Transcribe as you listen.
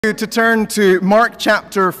To turn to Mark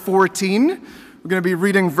chapter 14. We're going to be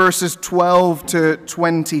reading verses 12 to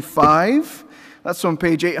 25. That's on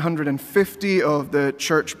page 850 of the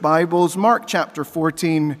church Bibles. Mark chapter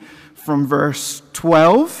 14 from verse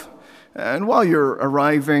 12. And while you're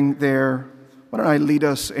arriving there, why don't I lead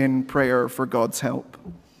us in prayer for God's help?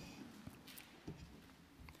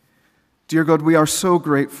 Dear God, we are so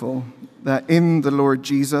grateful that in the Lord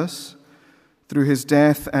Jesus, through his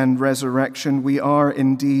death and resurrection, we are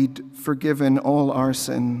indeed forgiven all our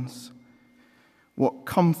sins. What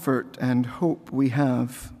comfort and hope we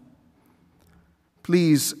have.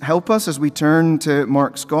 Please help us as we turn to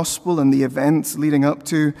Mark's gospel and the events leading up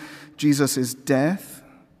to Jesus' death.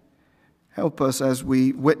 Help us as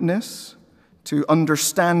we witness to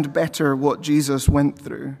understand better what Jesus went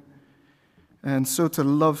through, and so to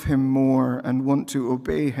love him more and want to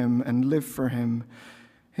obey him and live for him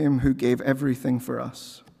who gave everything for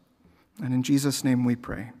us. And in Jesus' name we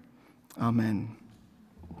pray. Amen.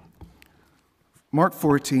 Mark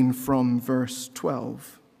 14 from verse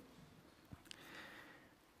 12.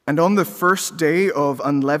 And on the first day of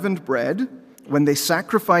unleavened bread, when they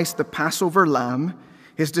sacrificed the Passover lamb,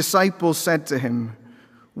 his disciples said to him,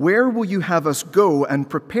 "Where will you have us go and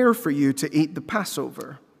prepare for you to eat the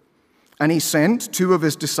Passover?" And he sent two of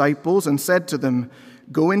his disciples and said to them,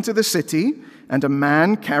 "Go into the city, and a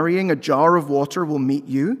man carrying a jar of water will meet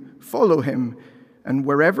you. Follow him, and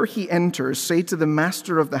wherever he enters, say to the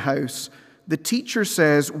master of the house, 'The teacher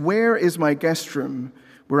says, where is my guest room,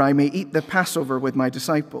 where I may eat the Passover with my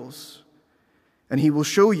disciples?' And he will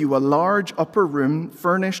show you a large upper room,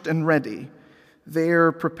 furnished and ready.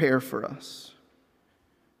 There prepare for us."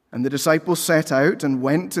 And the disciples set out and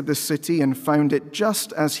went to the city and found it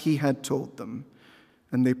just as he had told them,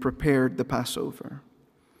 and they prepared the Passover.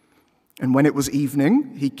 And when it was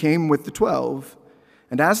evening, he came with the 12.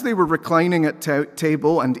 And as they were reclining at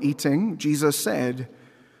table and eating, Jesus said,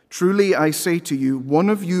 "Truly I say to you, one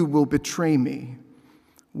of you will betray me,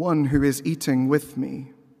 one who is eating with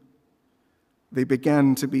me." They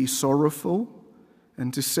began to be sorrowful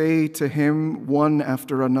and to say to him one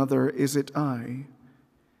after another, "Is it I?"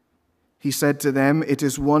 He said to them, "It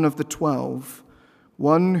is one of the 12,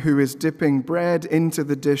 one who is dipping bread into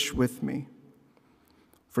the dish with me.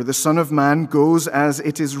 For the Son of Man goes as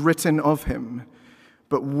it is written of him,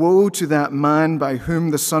 but woe to that man by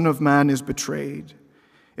whom the Son of Man is betrayed.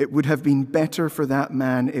 It would have been better for that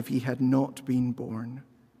man if he had not been born."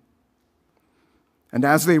 And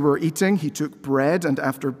as they were eating, he took bread, and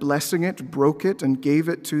after blessing it, broke it and gave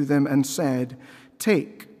it to them and said,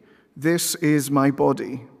 "Take, this is my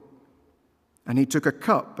body." And he took a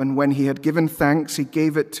cup, and when he had given thanks, he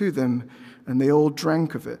gave it to them, and they all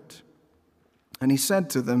drank of it. And he said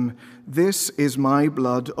to them, "This is my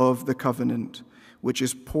blood of the covenant, which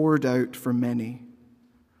is poured out for many.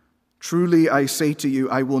 Truly I say to you,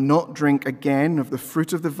 I will not drink again of the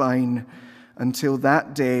fruit of the vine until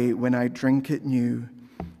that day when I drink it new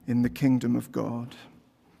in the kingdom of God."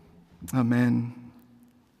 Amen.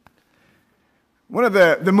 One of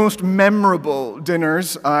the most memorable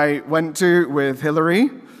dinners I went to with Hillary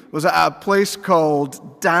was at a place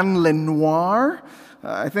called Dan Le Noir.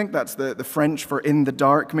 I think that's the French for in the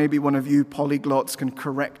dark. Maybe one of you polyglots can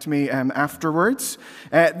correct me afterwards.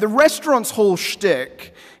 The restaurant's whole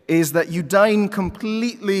shtick is that you dine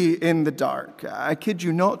completely in the dark. I kid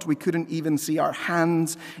you not, we couldn't even see our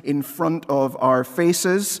hands in front of our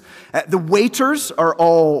faces. The waiters are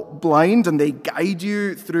all blind, and they guide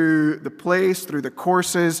you through the place, through the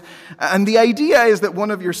courses. And the idea is that one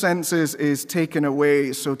of your senses is taken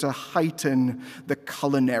away, so to heighten the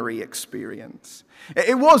culinary experience.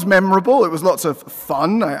 It was memorable. It was lots of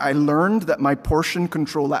fun. I learned that my portion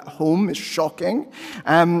control at home is shocking.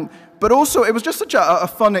 But also, it was just such a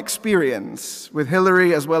fun experience with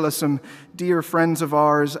Hillary, as well as some dear friends of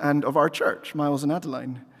ours and of our church, Miles and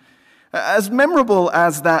Adeline. As memorable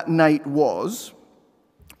as that night was,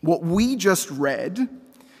 what we just read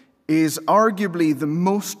is arguably the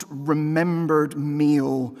most remembered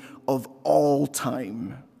meal of all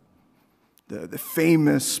time. The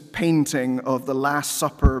famous painting of The Last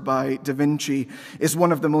Supper by Da Vinci is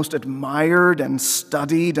one of the most admired and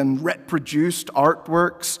studied and reproduced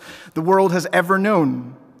artworks the world has ever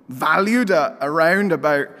known, valued at around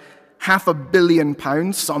about £500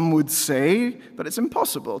 million, some would say, but it's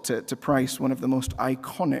impossible to price one of the most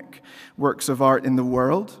iconic works of art in the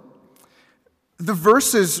world. The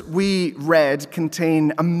verses we read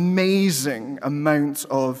contain amazing amounts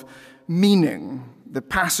of meaning. The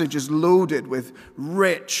passage is loaded with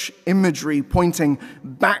rich imagery pointing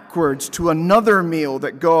backwards to another meal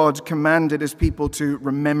that God commanded his people to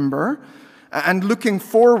remember. and looking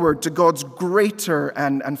forward to God's greater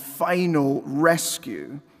and final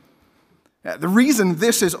rescue. The reason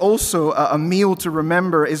this is also a meal to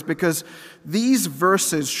remember is because these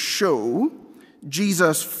verses show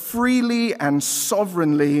Jesus freely and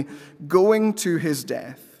sovereignly going to his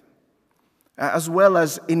death, as well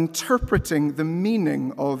as interpreting the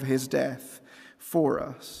meaning of his death for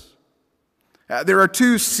us. There are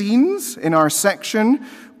two scenes in our section,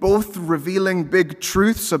 both revealing big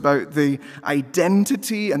truths about the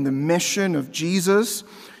identity and the mission of Jesus.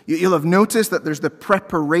 You'll have noticed that there's the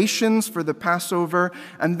preparations for the Passover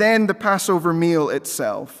and then the Passover meal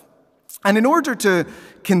itself. And in order to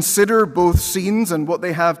consider both scenes and what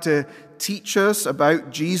they have to teach us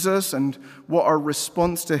about Jesus and what our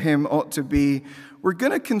response to him ought to be, we're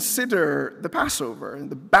going to consider the Passover,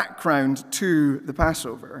 the background to the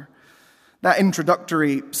Passover. That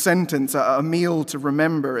introductory sentence, a meal to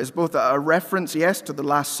remember, is both a reference, yes, to the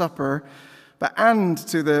Last Supper, and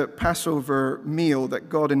to the Passover meal that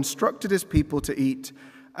God instructed his people to eat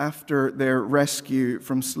after their rescue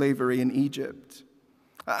from slavery in Egypt.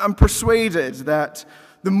 I'm persuaded that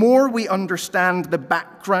the more we understand the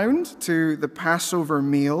background to the Passover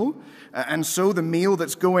meal, and so the meal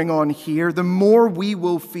that's going on here, the more we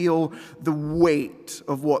will feel the weight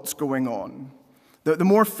of what's going on. The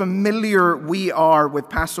more familiar we are with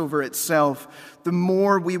Passover itself, the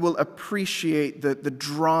more we will appreciate the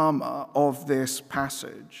drama of this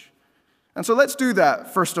passage. And so let's do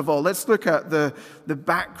that, first of all. Let's look at the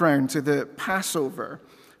background to the Passover.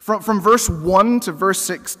 From verse 1 to verse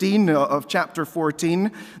 16 of chapter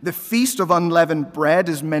 14, the Feast of Unleavened Bread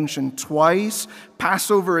is mentioned twice.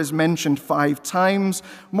 Passover is mentioned 5 times.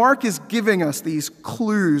 Mark is giving us these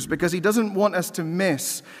clues because he doesn't want us to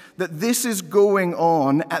miss that this is going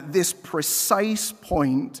on at this precise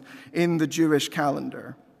point in the Jewish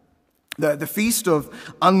calendar. The Feast of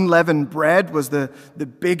Unleavened Bread was the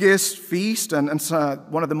biggest feast and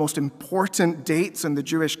one of the most important dates in the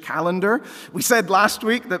Jewish calendar. We said last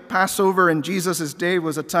week that Passover in Jesus' day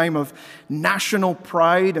was a time of national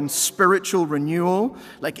pride and spiritual renewal.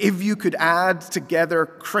 Like if you could add together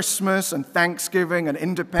Christmas and Thanksgiving and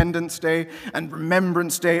Independence Day and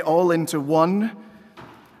Remembrance Day all into one.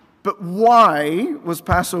 But why was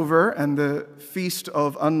Passover and the Feast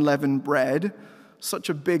of Unleavened Bread such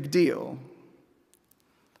a big deal?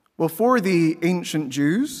 Well, for the ancient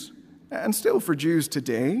Jews, and still for Jews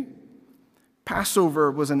today,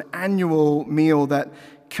 Passover was an annual meal that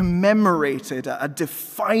commemorated a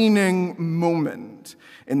defining moment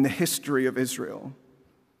in the history of Israel.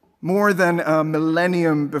 More than a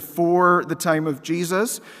millennium before the time of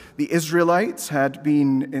Jesus, the Israelites had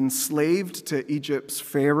been enslaved to Egypt's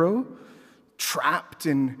Pharaoh, trapped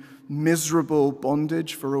in miserable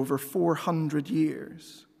bondage for over 400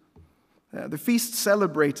 years. The feast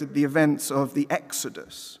celebrated the events of the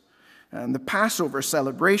Exodus. And the Passover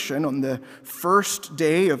celebration on the first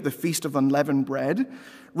day of the Feast of Unleavened Bread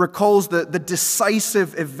recalls the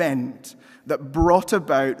decisive event that brought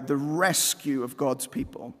about the rescue of God's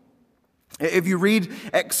people. If you read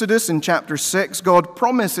Exodus in chapter 6, God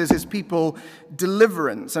promises his people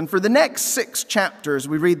deliverance. And for the next 6 chapters,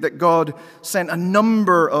 we read that God sent a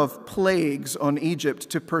number of plagues on Egypt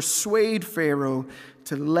to persuade Pharaoh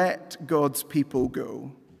to let God's people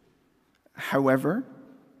go. However,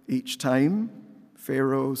 each time,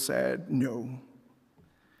 Pharaoh said no.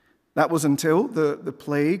 That was until the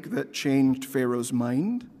plague that changed Pharaoh's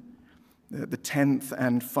mind. The 10th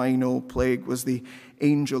and final plague was the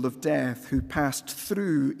angel of death who passed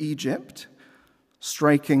through Egypt,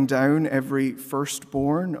 striking down every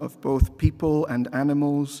firstborn of both people and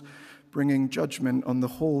animals, bringing judgment on the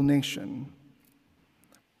whole nation.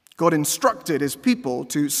 God instructed his people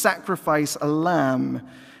to sacrifice a lamb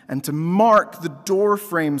and to mark the door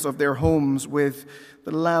frames of their homes with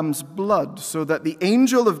the lamb's blood so that the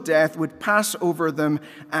angel of death would pass over them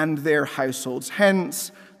and their households.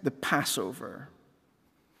 Hence, the Passover.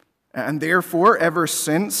 And therefore, ever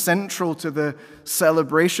since, central to the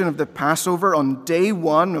celebration of the Passover on day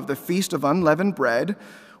 1 of the Feast of Unleavened Bread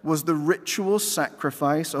was the ritual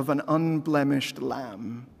sacrifice of an unblemished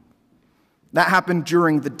lamb. That happened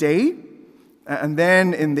during the day, and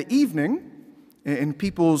then in the evening, in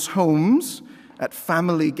people's homes, at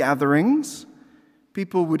family gatherings,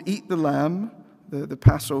 people would eat the lamb, the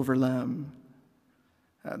Passover lamb.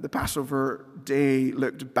 The Passover day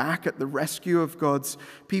looked back at the rescue of God's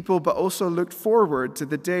people, but also looked forward to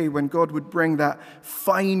the day when God would bring that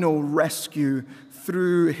final rescue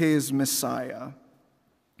through his Messiah.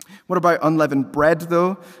 What about unleavened bread,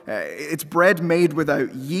 though? It's bread made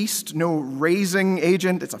without yeast, no raising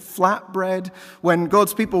agent. It's a flat bread. When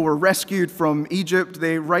God's people were rescued from Egypt,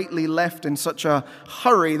 they rightly left in such a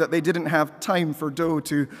hurry that they didn't have time for dough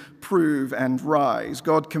to prove and rise.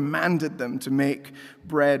 God commanded them to make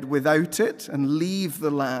bread without it and leave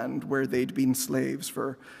the land where they'd been slaves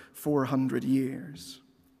for 400 years.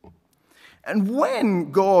 And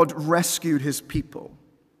when God rescued his people,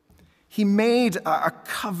 he made a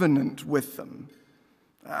covenant with them.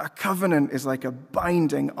 A covenant is like a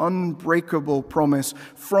binding, unbreakable promise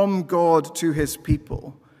from God to his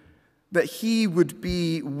people that he would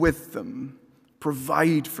be with them,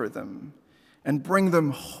 provide for them, and bring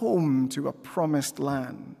them home to a promised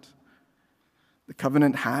land. The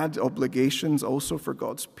covenant had obligations also for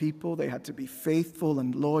God's people. They had to be faithful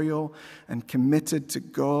and loyal and committed to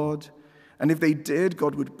God. And if they did,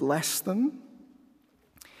 God would bless them.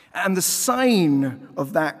 And the sign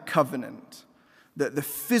of that covenant, that the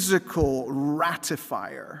physical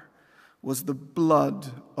ratifier, was the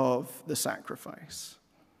blood of the sacrifice.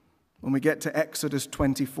 When we get to Exodus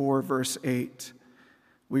 24, verse 8,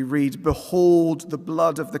 we read, "Behold the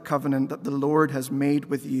blood of the covenant that the Lord has made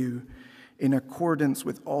with you in accordance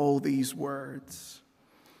with all these words."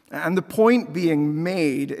 And the point being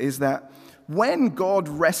made is that when God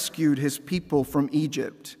rescued his people from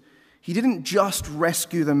Egypt, he didn't just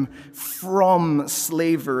rescue them from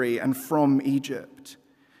slavery and from Egypt.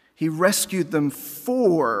 He rescued them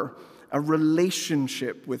for a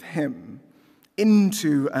relationship with him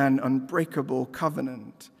into an unbreakable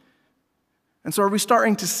covenant. And so are we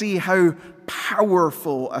starting to see how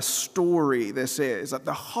powerful a story this is at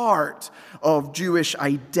the heart of Jewish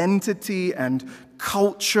identity and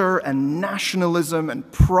culture and nationalism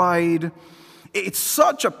and pride? It's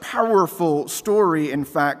such a powerful story, in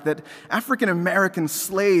fact, that African American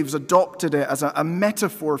slaves adopted it as a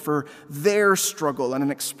metaphor for their struggle and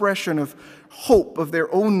an expression of hope of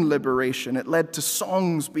their own liberation. It led to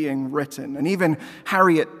songs being written. And even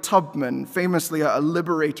Harriet Tubman, famously a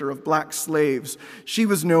liberator of black slaves, she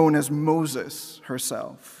was known as Moses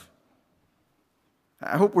herself.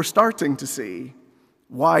 I hope we're starting to see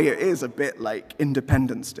why it is a bit like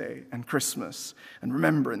Independence Day and Christmas and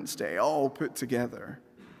Remembrance Day all put together.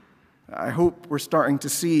 I hope we're starting to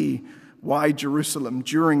see why Jerusalem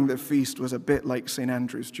during the feast was a bit like St.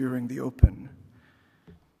 Andrew's during the Open.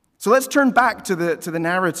 So let's turn back to the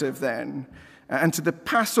narrative then, and to the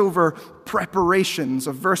Passover preparations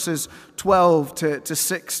of verses 12 to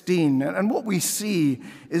 16. And what we see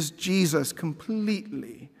is Jesus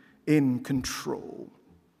completely in control.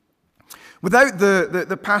 Without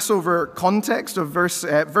the Passover context of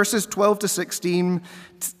verses 12 to 16,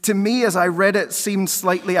 to me, as I read it, seemed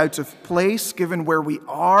slightly out of place given where we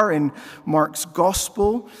are in Mark's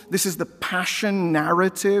gospel. This is the Passion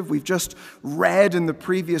narrative. We've just read in the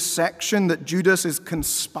previous section that Judas is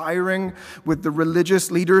conspiring with the religious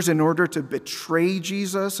leaders in order to betray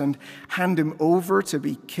Jesus and hand him over to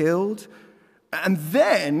be killed. And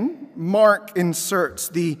then Mark inserts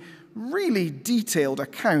the really detailed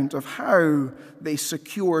account of how they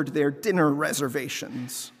secured their dinner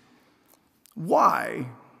reservations. Why?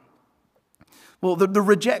 Well, the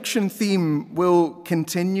rejection theme will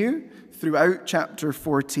continue throughout chapter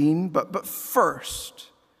 14, but first,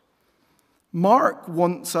 Mark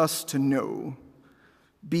wants us to know,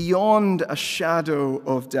 beyond a shadow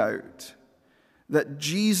of doubt, that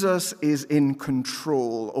Jesus is in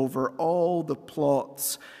control over all the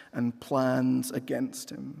plots and plans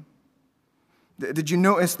against him. Did you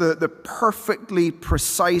notice the perfectly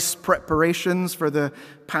precise preparations for the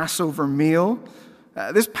Passover meal?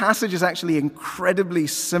 This passage is actually incredibly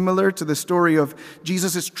similar to the story of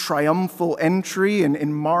Jesus' triumphal entry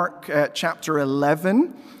in Mark chapter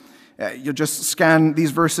 11. You'll just scan these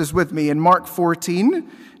verses with me. In Mark 14,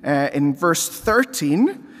 in verse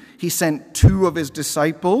 13, he sent two of his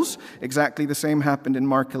disciples. Exactly the same happened in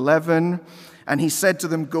Mark 11. And he said to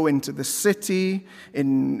them, "Go into the city."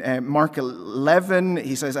 In Mark 11,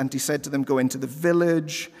 he says, "And he said to them, go into the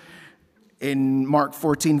village." In Mark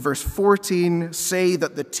 14, verse 14, "Say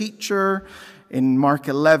that the teacher." In Mark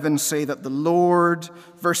 11, "Say that the Lord."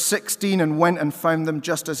 Verse 16, "And went and found them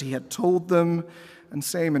just as he had told them." And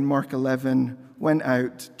same in Mark 11, "Went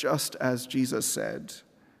out just as Jesus said."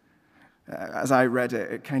 As I read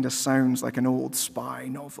it, it kind of sounds like an old spy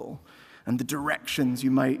novel, and the directions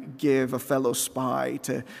you might give a fellow spy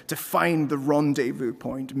to find the rendezvous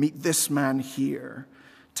point. Meet this man here.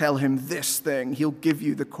 Tell him this thing. He'll give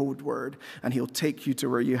you the code word, and he'll take you to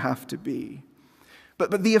where you have to be.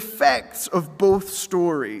 But the effects of both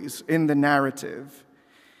stories in the narrative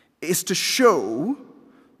is to show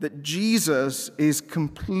that Jesus is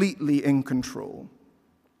completely in control.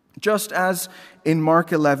 Just as in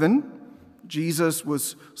Mark 11, Jesus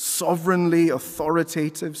was sovereignly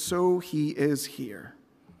authoritative, so he is here.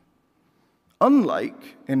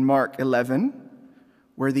 Unlike in Mark 11,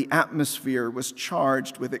 where the atmosphere was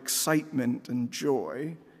charged with excitement and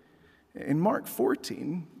joy, in Mark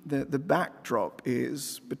 14, the backdrop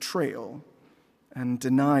is betrayal and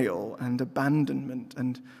denial and abandonment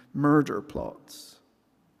and murder plots.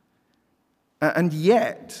 And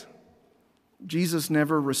yet, Jesus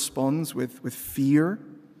never responds with fear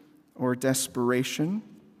or desperation.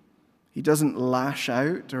 He doesn't lash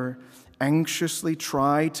out or anxiously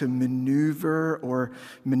try to maneuver or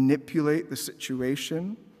manipulate the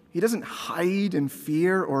situation. He doesn't hide in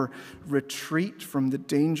fear or retreat from the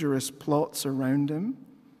dangerous plots around him.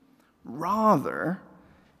 Rather,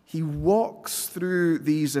 he walks through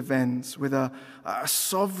these events with a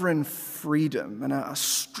sovereign freedom and a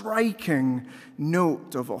striking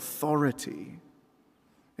note of authority.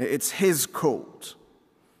 It's his court,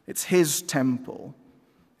 it's his temple,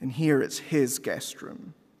 and here it's his guest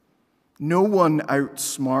room. No one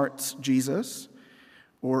outsmarts Jesus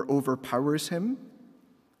or overpowers him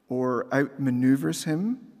or outmaneuvers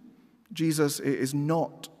him. Jesus is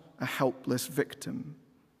not a helpless victim.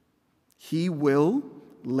 He will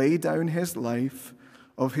lay down his life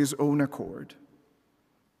of his own accord.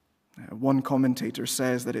 One commentator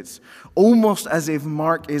says that it's almost as if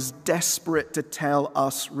Mark is desperate to tell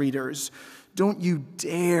us readers, don't you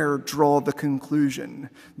dare draw the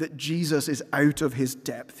conclusion that Jesus is out of his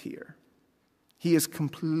depth here. He is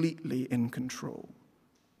completely in control.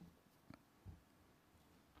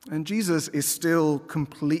 And Jesus is still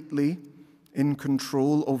completely in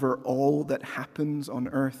control over all that happens on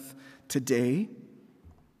earth today.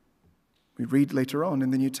 We read later on in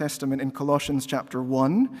the New Testament in Colossians chapter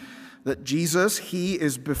 1 that Jesus, he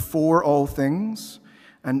is before all things,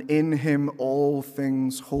 and in him all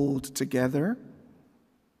things hold together.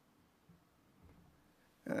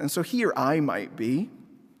 And so here I might be,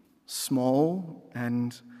 small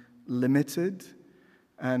and limited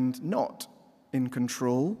and not in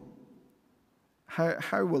control.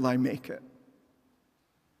 How will I make it?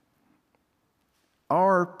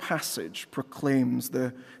 Our passage proclaims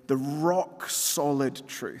the rock-solid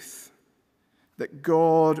truth that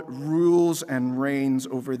God rules and reigns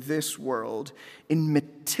over this world in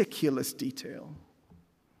meticulous detail.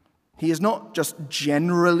 He is not just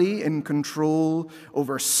generally in control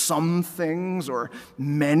over some things or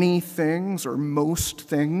many things or most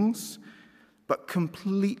things, but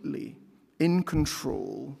completely in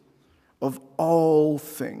control of all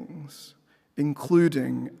things,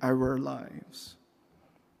 including our lives.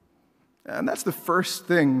 And that's the first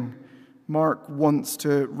thing Mark wants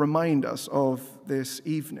to remind us of this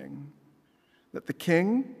evening, that the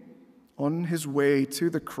King, on his way to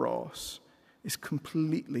the cross, is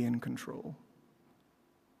completely in control.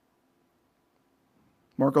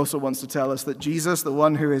 Mark also wants to tell us that Jesus, the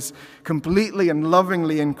one who is completely and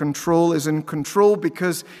lovingly in control, is in control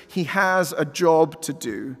because he has a job to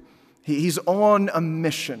do. He's on a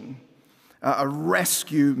mission, a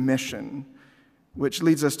rescue mission, which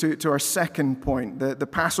leads us to our second point, the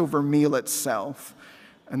Passover meal itself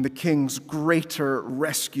and the King's greater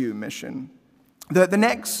rescue mission. The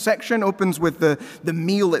next section opens with the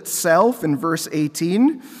meal itself in verse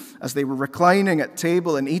 18. As they were reclining at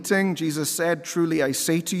table and eating, Jesus said, "Truly I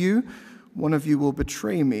say to you, one of you will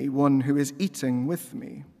betray me, one who is eating with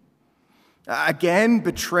me." Again,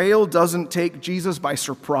 betrayal doesn't take Jesus by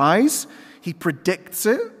surprise. He predicts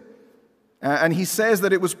it. And he says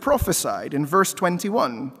that it was prophesied in verse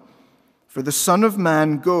 21. "For the Son of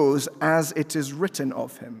Man goes as it is written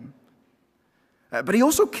of him." But he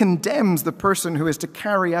also condemns the person who is to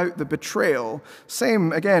carry out the betrayal.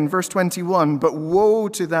 Same again, verse 21, "But woe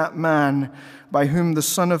to that man by whom the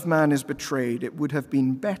Son of Man is betrayed. It would have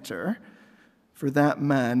been better for that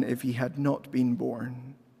man if he had not been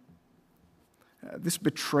born." This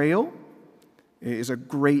betrayal is a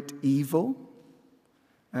great evil,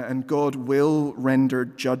 and God will render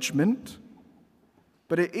judgment.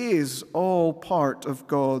 But it is all part of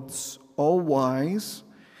God's all-wise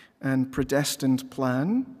and predestined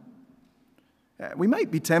plan. We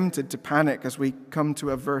might be tempted to panic as we come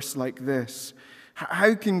to a verse like this.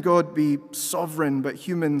 How can God be sovereign, but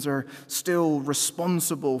humans are still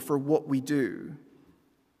responsible for what we do?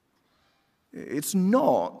 It's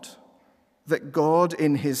not that God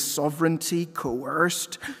in his sovereignty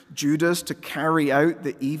coerced Judas to carry out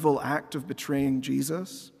the evil act of betraying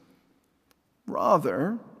Jesus.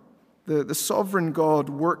 Rather, the sovereign God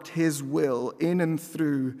worked his will in and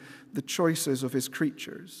through the choices of his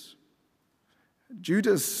creatures.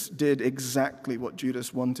 Judas did exactly what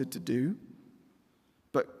Judas wanted to do,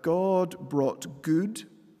 but God brought good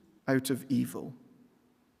out of evil,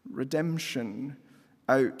 redemption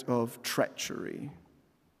out of treachery.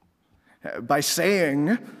 By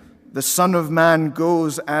saying, "The Son of Man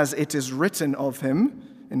goes as it is written of him,"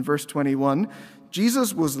 in verse 21,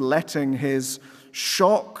 Jesus was letting his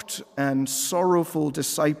shocked and sorrowful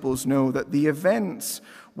disciples know that the events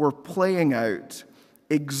were playing out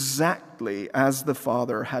exactly as the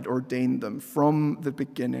Father had ordained them from the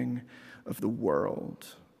beginning of the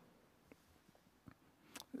world.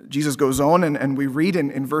 Jesus goes on, and we read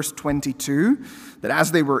in verse 22 that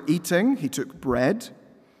as they were eating, he took bread,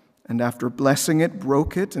 and after blessing it,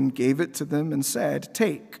 broke it and gave it to them and said,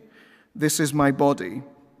 "Take, this is my body."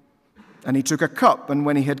 And he took a cup, and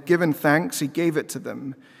when he had given thanks, he gave it to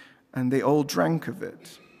them, and they all drank of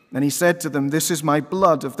it. And he said to them, "This is my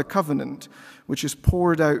blood of the covenant, which is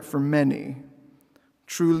poured out for many.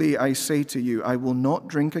 Truly I say to you, I will not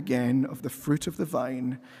drink again of the fruit of the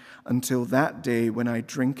vine until that day when I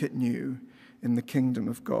drink it new in the kingdom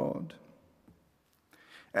of God."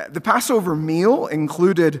 The Passover meal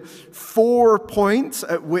included 4 points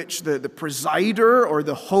at which the presider or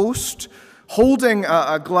the host, holding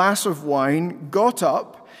a glass of wine, got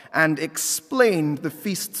up and explained the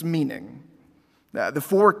feast's meaning. The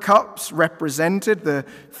 4 cups represented the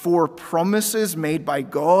 4 promises made by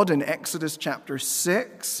God in Exodus chapter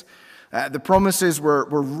 6. The promises were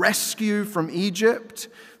rescue from Egypt,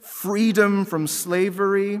 freedom from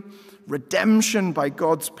slavery, redemption by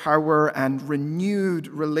God's power, and renewed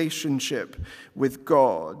relationship with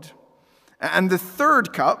God. And the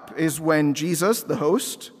 3rd cup is when Jesus, the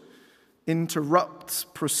host, interrupts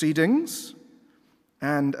proceedings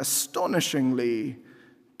and astonishingly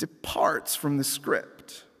departs from the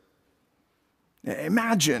script.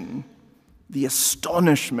 Imagine the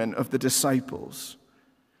astonishment of the disciples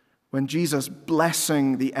when Jesus,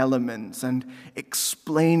 blessing the elements and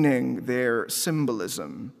explaining their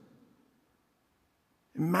symbolism.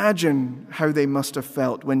 Imagine how they must have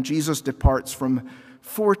felt when Jesus departs from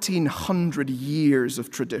 1,400 years of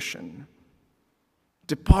tradition,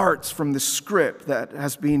 departs from the script that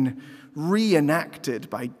has been reenacted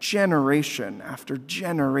by generation after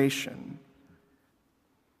generation.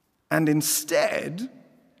 And instead,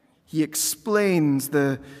 he explains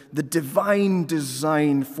the divine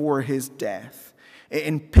design for his death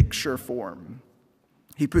in picture form.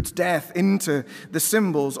 He puts death into the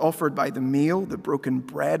symbols offered by the meal, the broken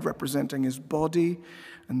bread representing his body,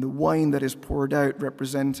 and the wine that is poured out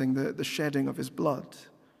representing the shedding of his blood.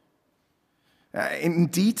 In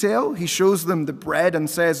detail, he shows them the bread and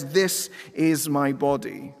says, "This is my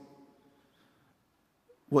body."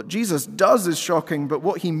 What Jesus does is shocking, but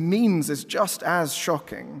what he means is just as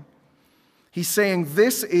shocking. He's saying,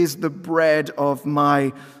 "This is the bread of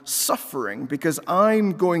my suffering, because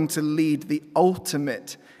I'm going to lead the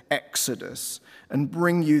ultimate exodus and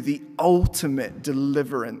bring you the ultimate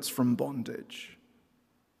deliverance from bondage."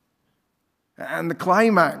 And the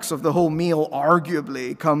climax of the whole meal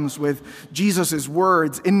arguably comes with Jesus'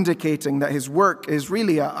 words indicating that his work is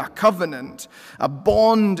really a covenant, a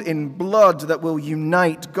bond in blood that will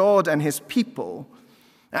unite God and his people.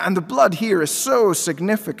 And the blood here is so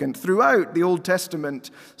significant. Throughout the Old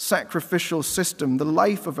Testament sacrificial system, the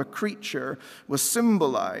life of a creature was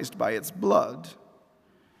symbolized by its blood.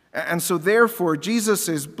 And so therefore,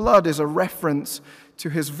 Jesus' blood is a reference to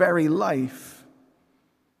his very life.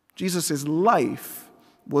 Jesus' life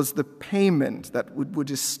was the payment that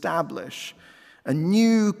would establish a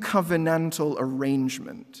new covenantal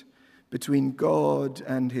arrangement between God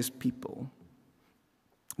and his people.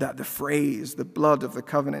 That the phrase, the blood of the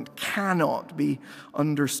covenant, cannot be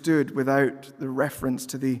understood without the reference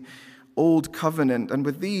to the old covenant. And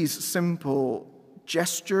with these simple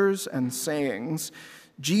gestures and sayings,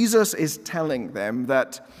 Jesus is telling them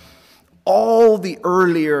that all the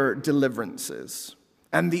earlier deliverances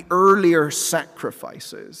and the earlier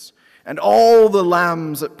sacrifices and all the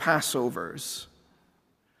lambs at Passovers,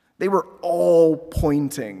 they were all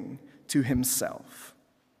pointing to himself.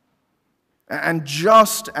 And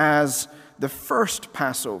just as the first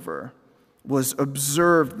Passover was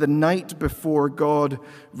observed the night before God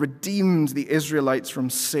redeemed the Israelites from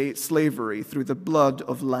slavery through the blood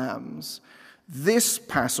of lambs, this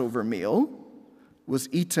Passover meal was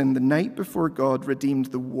eaten the night before God redeemed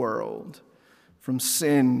the world from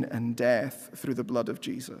sin and death through the blood of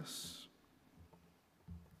Jesus.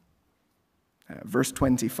 Verse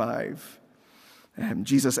 25,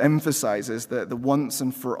 Jesus emphasizes the once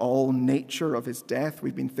and for all nature of his death.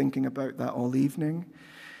 We've been thinking about that all evening.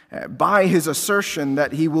 By his assertion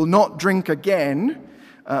that he will not drink again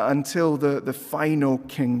until the final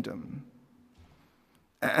kingdom.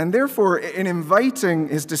 And therefore, in inviting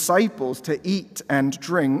his disciples to eat and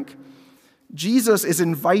drink, Jesus is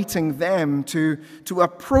inviting them to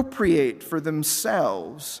appropriate for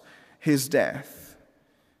themselves his death.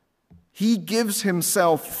 He gives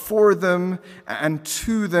himself for them and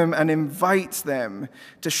to them and invites them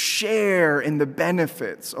to share in the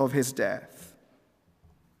benefits of his death.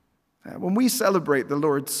 When we celebrate the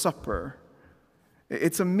Lord's Supper,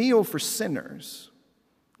 it's a meal for sinners,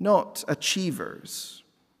 not achievers.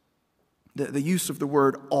 The use of the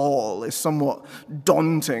word all is somewhat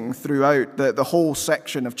daunting throughout the whole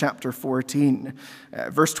section of chapter 14.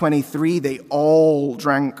 Verse 23, they all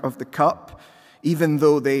drank of the cup, even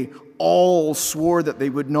though they all swore that they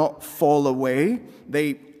would not fall away.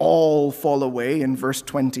 They all fall away in verse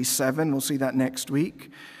 27. We'll see that next week.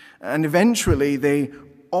 And eventually they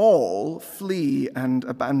all flee and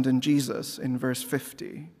abandon Jesus in verse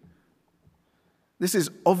 50. This is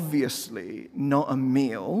obviously not a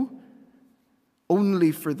meal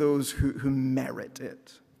only for those who merit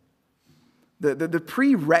it. The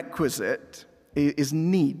prerequisite is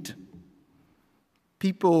need.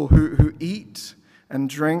 People who eat and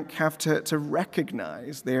drink have to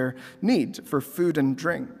recognize their need for food and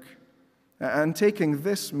drink. And taking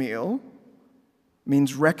this meal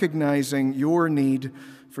means recognizing your need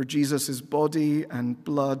for Jesus' body and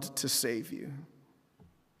blood to save you.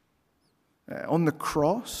 On the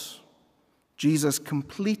cross, Jesus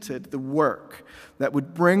completed the work that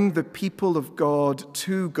would bring the people of God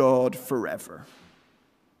to God forever.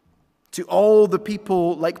 To all the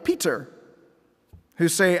people like Peter who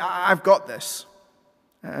say, I've got this.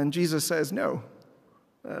 And Jesus says, no,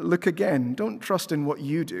 look again. Don't trust in what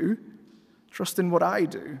you do. Trust in what I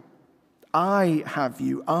do. I have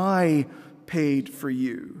you. I paid for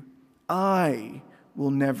you. I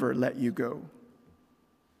will never let you go.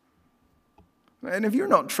 And if you're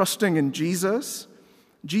not trusting in Jesus,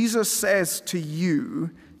 Jesus says to you,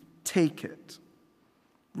 take it.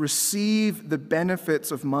 Receive the benefits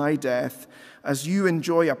of my death as you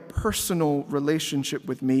enjoy a personal relationship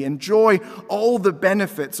with me. Enjoy all the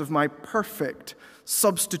benefits of my perfect,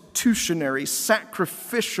 substitutionary,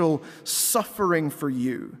 sacrificial suffering for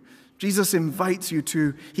you. Jesus invites you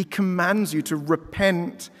to, he commands you to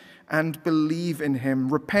repent and believe in him.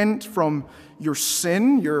 Repent from your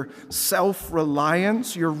sin, your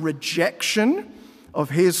self-reliance, your rejection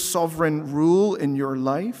of his sovereign rule in your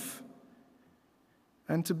life,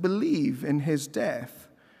 and to believe in his death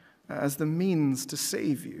as the means to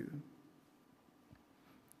save you.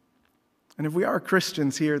 And if we are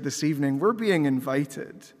Christians here this evening, we're being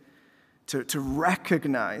invited to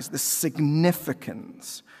recognize the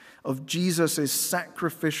significance of Jesus'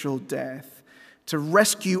 sacrificial death to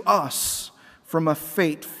rescue us from a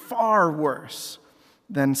fate far worse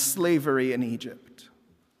than slavery in Egypt.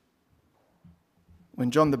 When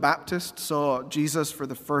John the Baptist saw Jesus for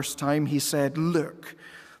the first time, he said, look,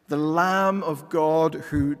 the Lamb of God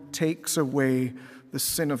who takes away the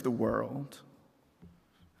sin of the world.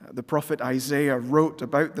 The prophet Isaiah wrote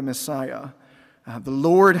about the Messiah, the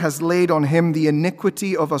Lord has laid on him the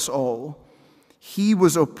iniquity of us all. He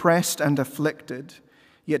was oppressed and afflicted,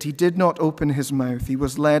 yet he did not open his mouth. He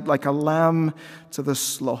was led like a lamb to the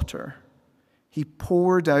slaughter. He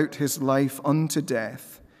poured out his life unto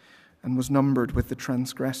death and was numbered with the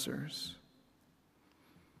transgressors.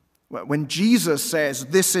 When Jesus says,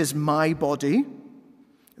 this is my body,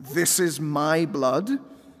 this is my blood,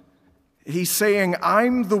 he's saying,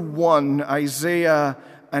 I'm the one Isaiah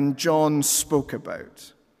and John spoke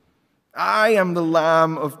about. I am the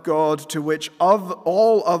Lamb of God to which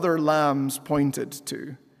all other lambs pointed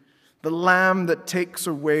to. The Lamb that takes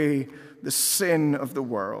away the sin of the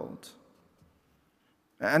world.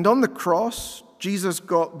 And on the cross, Jesus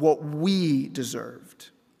got what we deserved.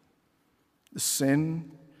 The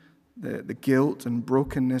sin, the guilt and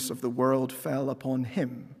brokenness of the world fell upon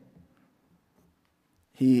him.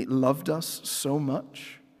 He loved us so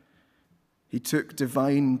much. He took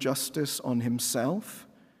divine justice on himself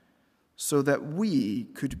so that we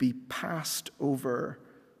could be passed over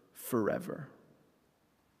forever.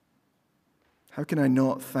 How can I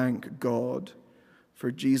not thank God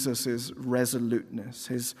for Jesus' resoluteness,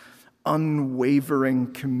 his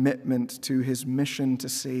unwavering commitment to his mission to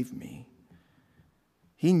save me?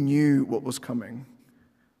 He knew what was coming,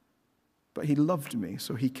 but he loved me,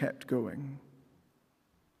 so he kept going.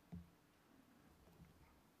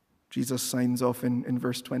 Jesus signs off in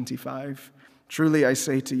verse 25. Truly I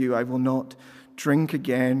say to you, I will not drink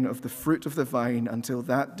again of the fruit of the vine until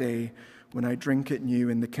that day when I drink it new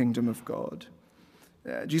in the kingdom of God.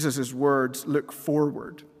 Jesus' words look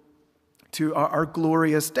forward. to our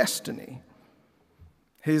glorious destiny.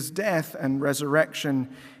 His death and resurrection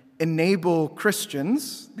enable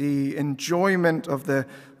Christians the enjoyment of the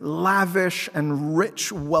lavish and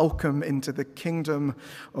rich welcome into the kingdom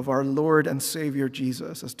of our Lord and Savior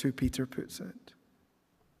Jesus, as 2 Peter puts it.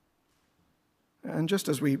 And just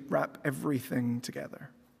as we wrap everything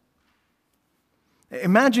together,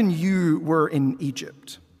 imagine you were in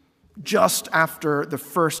Egypt just after the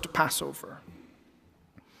first Passover.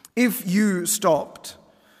 If you stopped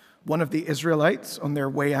one of the Israelites on their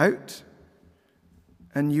way out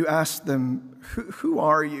and you asked them, who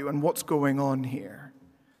are you and what's going on here?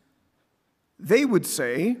 They would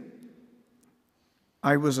say,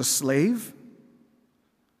 I was a slave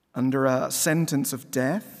under a sentence of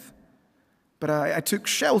death, but I took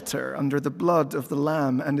shelter under the blood of the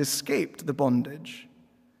Lamb and escaped the bondage.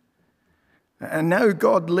 And now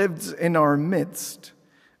God lives in our midst,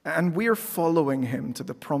 and we're following him to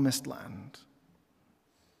the promised land.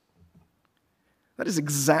 That is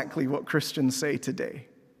exactly what Christians say today.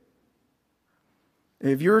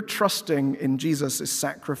 If you're trusting in Jesus'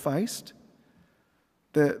 sacrifice,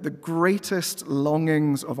 the greatest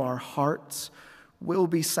longings of our hearts will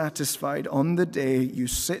be satisfied on the day you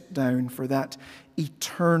sit down for that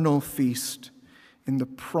eternal feast in the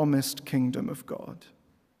promised kingdom of God.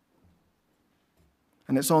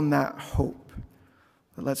 And it's on that hope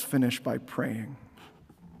that let's finish by praying.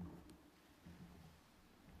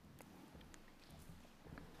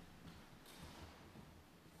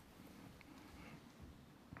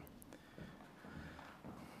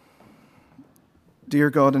 Dear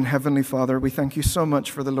God and Heavenly Father, we thank you so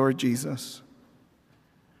much for the Lord Jesus.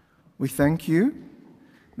 We thank you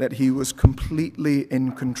that he was completely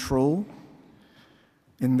in control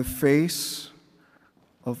in the face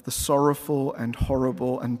of the sorrowful and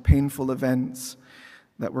horrible and painful events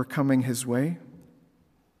that were coming his way.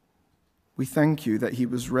 We thank you that he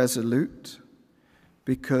was resolute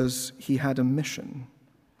because he had a mission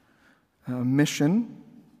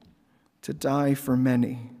to die for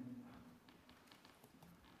many.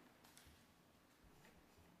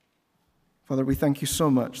 Father, we thank you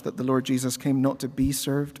so much that the Lord Jesus came not to be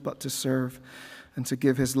served, but to serve and to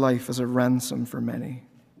give his life as a ransom for many.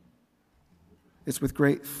 It's with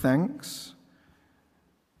great thanks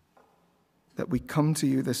that we come to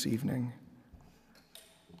you this evening,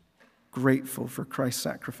 grateful for Christ's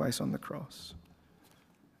sacrifice on the cross.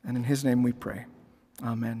 And in his name we pray.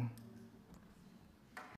 Amen.